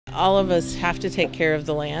all of us have to take care of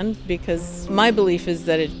the land, because my belief is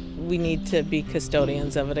that we need to be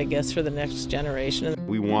custodians of it, I guess, for the next generation.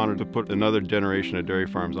 We wanted to put another generation of dairy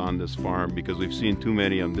farms on this farm because we've seen too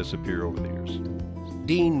many of them disappear over the years.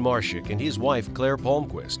 Dean Marshik and his wife, Clare,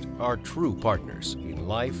 are true partners in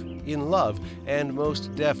life, in love, and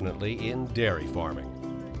most definitely in dairy farming.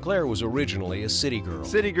 Clare was originally a city girl.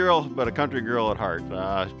 City girl, but a country girl at heart.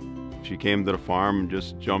 She came to the farm and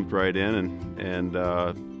just jumped right in,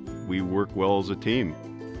 and we work well as a team.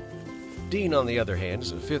 Dean, on the other hand,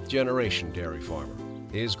 is a fifth-generation dairy farmer.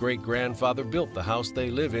 His great-grandfather built the house they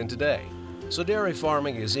live in today. So dairy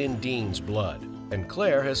farming is in Dean's blood, and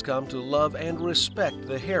Clare has come to love and respect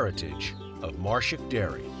the heritage of Marshik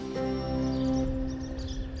Dairy.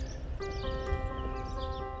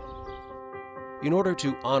 In order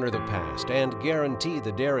to honor the past and guarantee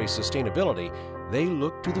the dairy's sustainability, they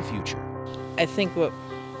look to the future. I think what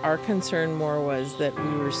our concern more was that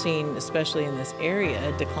we were seeing, especially in this area,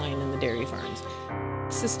 a decline in the dairy farms.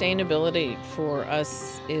 Sustainability for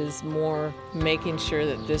us is more making sure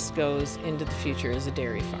that this goes into the future as a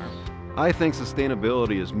dairy farm. I think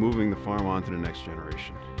sustainability is moving the farm on to the next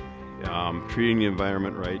generation. Treating the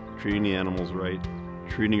environment right, treating the animals right,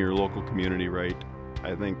 treating your local community right.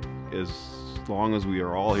 I think as long as we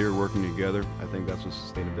are all here working together, I think that's what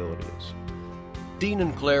sustainability is. Dean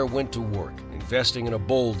and Clare went to work, investing in a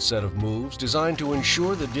bold set of moves designed to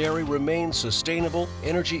ensure the dairy remains sustainable,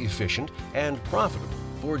 energy efficient, and profitable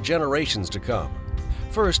for generations to come.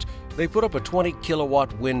 First, they put up a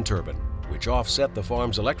 20-kilowatt wind turbine, which offset the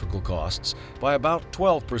farm's electrical costs by about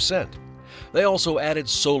 12%. They also added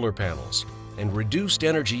solar panels and reduced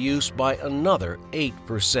energy use by another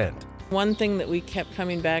 8%. One thing that we kept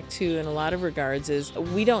coming back to in a lot of regards is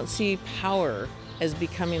we don't see power as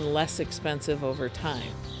becoming less expensive over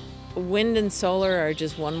time. Wind and solar are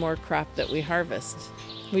just one more crop that we harvest.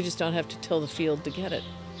 We just don't have to till the field to get it.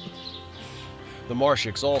 The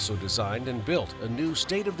Marshiks also designed and built a new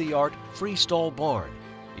state-of-the-art freestall barn,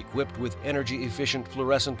 equipped with energy-efficient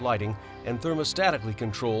fluorescent lighting and thermostatically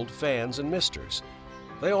controlled fans and misters.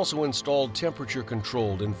 They also installed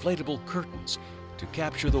temperature-controlled inflatable curtains to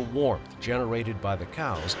capture the warmth generated by the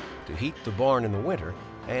cows to heat the barn in the winter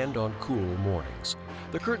and on cool mornings.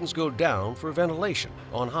 The curtains go down for ventilation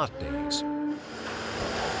on hot days.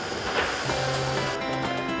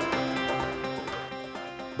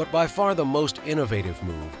 But by far the most innovative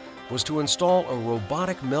move was to install a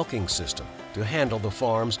robotic milking system to handle the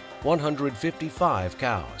farm's 155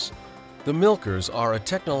 cows. The milkers are a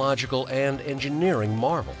technological and engineering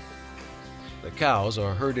marvel. The cows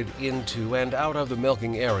are herded into and out of the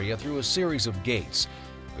milking area through a series of gates,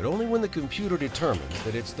 but only when the computer determines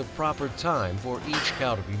that it's the proper time for each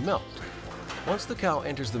cow to be milked. Once the cow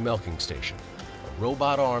enters the milking station, a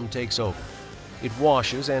robot arm takes over. It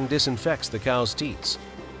washes and disinfects the cow's teats.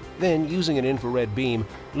 Then, using an infrared beam,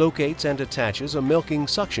 locates and attaches a milking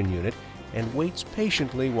suction unit and waits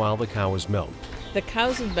patiently while the cow is milked. The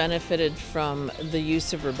cows have benefited from the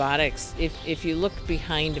use of robotics. If you look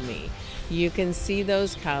behind me, you can see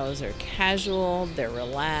those cows are casual, they're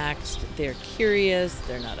relaxed, they're curious,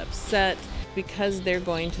 they're not upset, because they're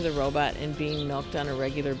going to the robot and being milked on a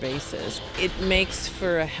regular basis. It makes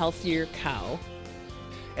for a healthier cow.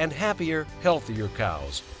 And happier, healthier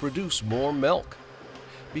cows produce more milk.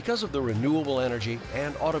 Because of the renewable energy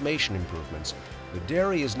and automation improvements, the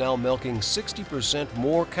dairy is now milking 60%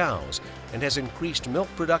 more cows and has increased milk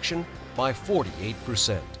production by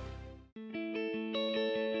 48%.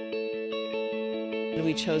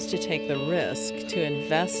 We chose to take the risk to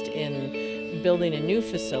invest in building a new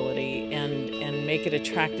facility and make it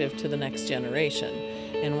attractive to the next generation.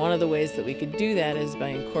 And one of the ways that we could do that is by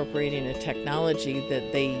incorporating a technology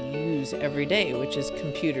that they use every day, which is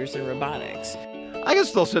computers and robotics. I can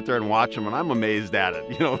still sit there and watch them, and I'm amazed at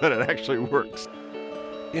it, that it actually works.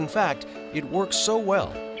 In fact, it works so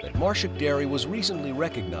well that Marshik Dairy was recently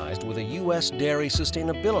recognized with a U.S. Dairy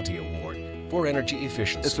Sustainability Award for energy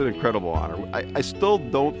efficiency. It's an incredible honor. I still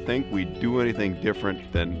don't think we do anything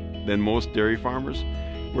different than most dairy farmers.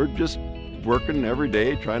 We're just working every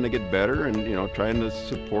day, trying to get better and, trying to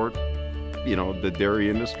support, the dairy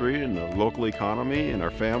industry and the local economy and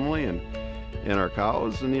our family and our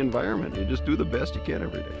cows and the environment. You just do the best you can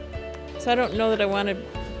every day. So I don't know that I want to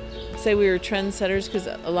say we were trendsetters, because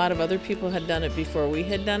a lot of other people had done it before we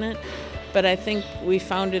had done it. But I think we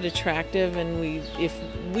found it attractive, and if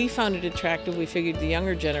we found it attractive, we figured the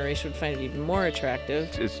younger generation would find it even more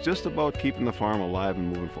attractive. It's just about keeping the farm alive and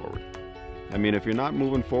moving forward. I mean, if you're not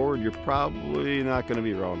moving forward, you're probably not going to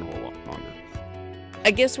be around a whole lot longer. I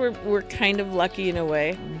guess we're kind of lucky in a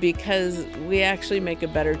way because we actually make a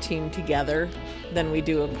better team together than we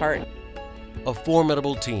do apart. A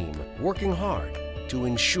formidable team working hard to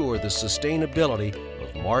ensure the sustainability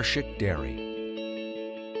of Marshik Dairy.